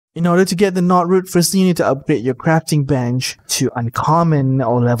In order to get the Knotroot, first you need to upgrade your crafting bench to uncommon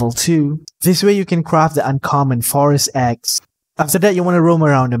or level 2. This way you can craft the uncommon forest axe. After that, you want to roam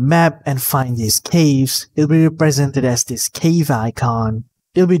around the map and find these caves. It'll be represented as this cave icon.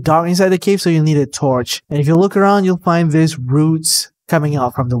 It'll be dark inside the cave, so you'll need a torch. And if you look around, you'll find these roots coming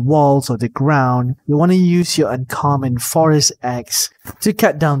out from the walls or the ground. You want to use your uncommon forest axe to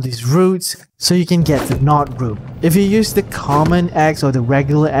cut down these roots so you can get the Knotroot. If you use the common axe or the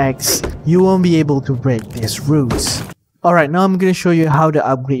regular axe, you won't be able to break these roots. Alright, now I'm going to show you how to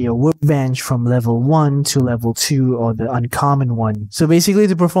upgrade your workbench from level 1 to level 2 or the uncommon one. So basically,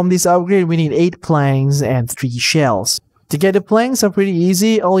 to perform this upgrade, we need 8 planks and 3 shells. To get the planks are pretty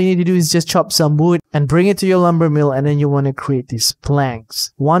easy. All you need to do is just chop some wood and bring it to your lumber mill, and then you want to create these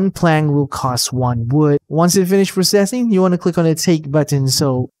planks. 1 plank will cost 1 wood. Once you finish processing, you want to click on the take button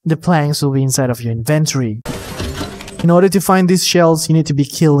so the planks will be inside of your inventory. In order to find these shells, you need to be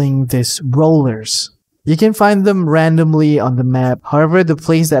killing these rollers. You can find them randomly on the map. However, the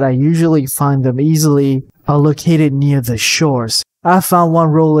place that I usually find them easily are located near the shores. I found one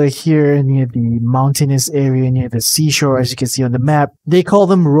roller here near the mountainous area near the seashore, as you can see on the map. They call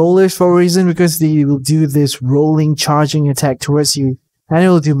them rollers for a reason, because they will do this rolling charging attack towards you, and it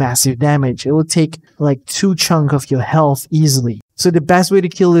will do massive damage. It will take like 2 chunks of your health easily. So the best way to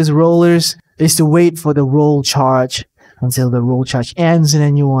kill these rollers is to wait for the roll charge until the roll charge ends, and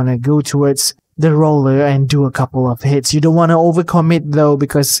then you want to go towards the roller and do a couple of hits. You don't want to overcommit though,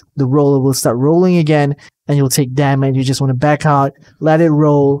 because the roller will start rolling again and you'll take damage. You just want to back out, let it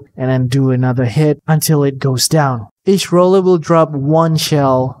roll, and then do another hit until it goes down. Each roller will drop 1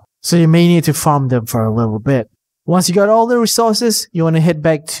 shell, so you may need to farm them for a little bit. Once you got all the resources, you want to head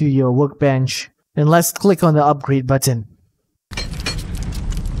back to your workbench, and let's click on the upgrade button.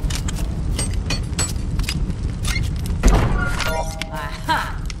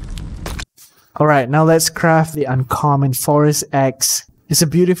 Alright, now let's craft the uncommon forest axe. It's a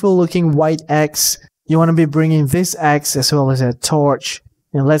beautiful looking white axe. You want to be bringing this axe as well as a torch,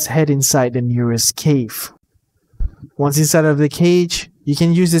 and let's head inside the nearest cave. Once inside of the cage, you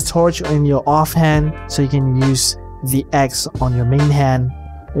can use the torch on your offhand, so you can use the axe on your main hand.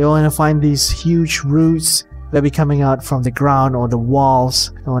 You want to find these huge roots that be coming out from the ground or the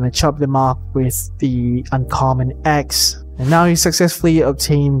walls. I want to chop them off with the uncommon axe. And now you successfully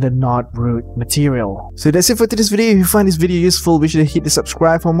obtained the Knotroot material. So that's it for today's video. If you find this video useful, be sure to hit the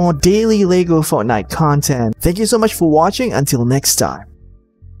subscribe for more daily LEGO Fortnite content. Thank you so much for watching. Until next time.